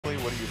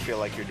what do you feel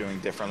like you're doing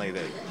differently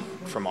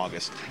from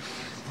August?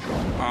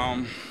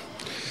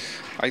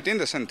 I think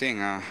the same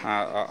thing.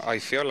 I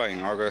feel like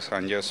in August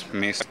I just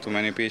missed too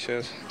many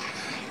pitches.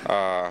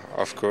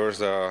 Of course,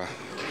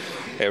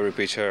 every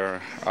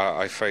pitcher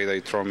I feel they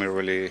throw me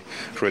really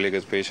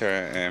good pitcher,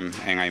 and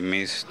I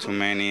miss too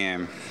many.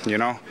 And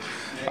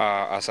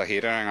as a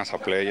hitter and as a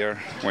player,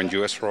 when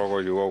you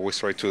struggle, you always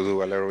try to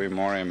do a little bit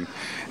more, and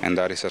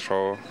that is a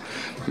struggle.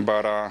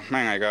 But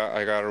man,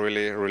 I got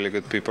really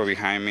good people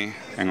behind me,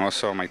 and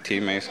also my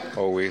teammates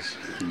always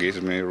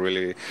gives me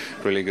really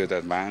good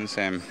advance,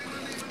 and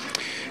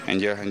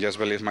just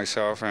believe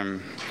myself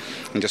and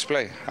just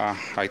play.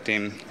 I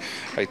think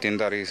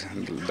that is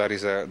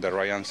the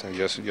right answer.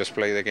 Just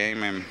play the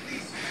game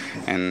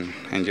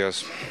and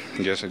just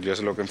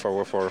looking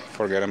forward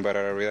for getting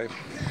better every day.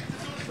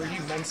 For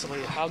you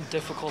mentally, how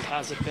difficult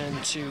has it been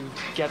to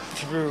get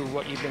through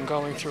what you've been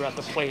going through at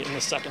the plate in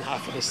the second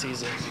half of the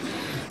season?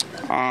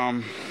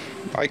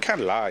 I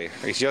can't lie.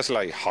 It's just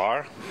like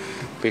hard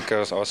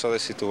because also the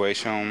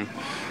situation,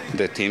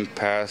 the team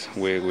passed.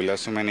 We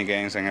lost so many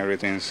games and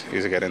everything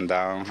is getting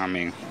down. I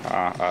mean,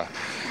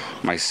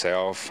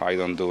 myself, I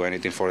don't do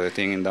anything for the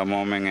team in that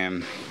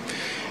moment,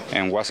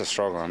 and was a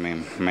struggle. I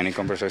mean, many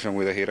conversations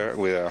with the hitter,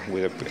 with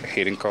the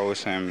hitting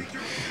coach, and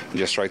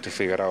just try to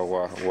figure out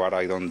what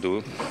I don't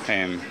do,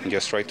 and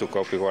just try to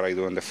copy what I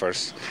do in the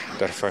first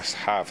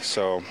half.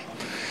 So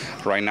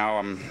right now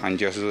I'm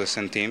just doing the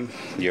same team,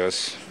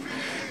 just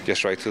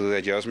try to do the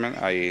adjustment.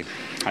 I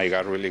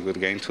got really good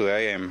game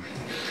today, and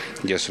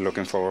just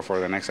looking forward for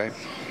the next day.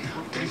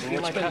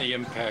 What's been the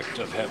impact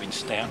of having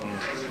Stanton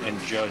and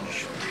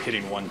Judge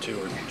hitting 1-2,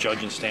 or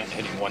Judge and Stanton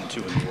hitting 1-2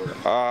 in the order?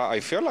 I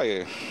feel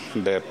like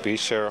the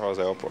pitcher or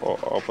the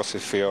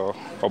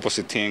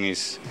opposite team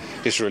is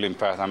really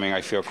impact. I mean,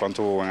 I feel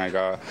comfortable when I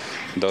got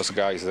those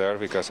guys there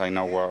because I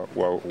know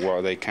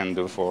what they can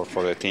do for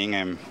the team,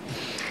 and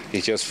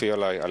it just feel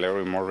like a little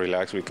bit more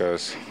relaxed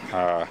because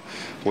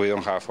we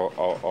don't have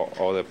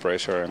all the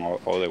pressure and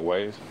all the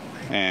weight,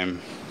 and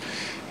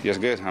just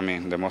good. I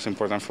mean, the most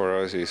important for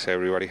us is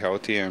everybody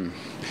healthy, and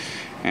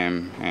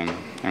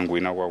we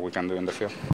know what we can do in the field.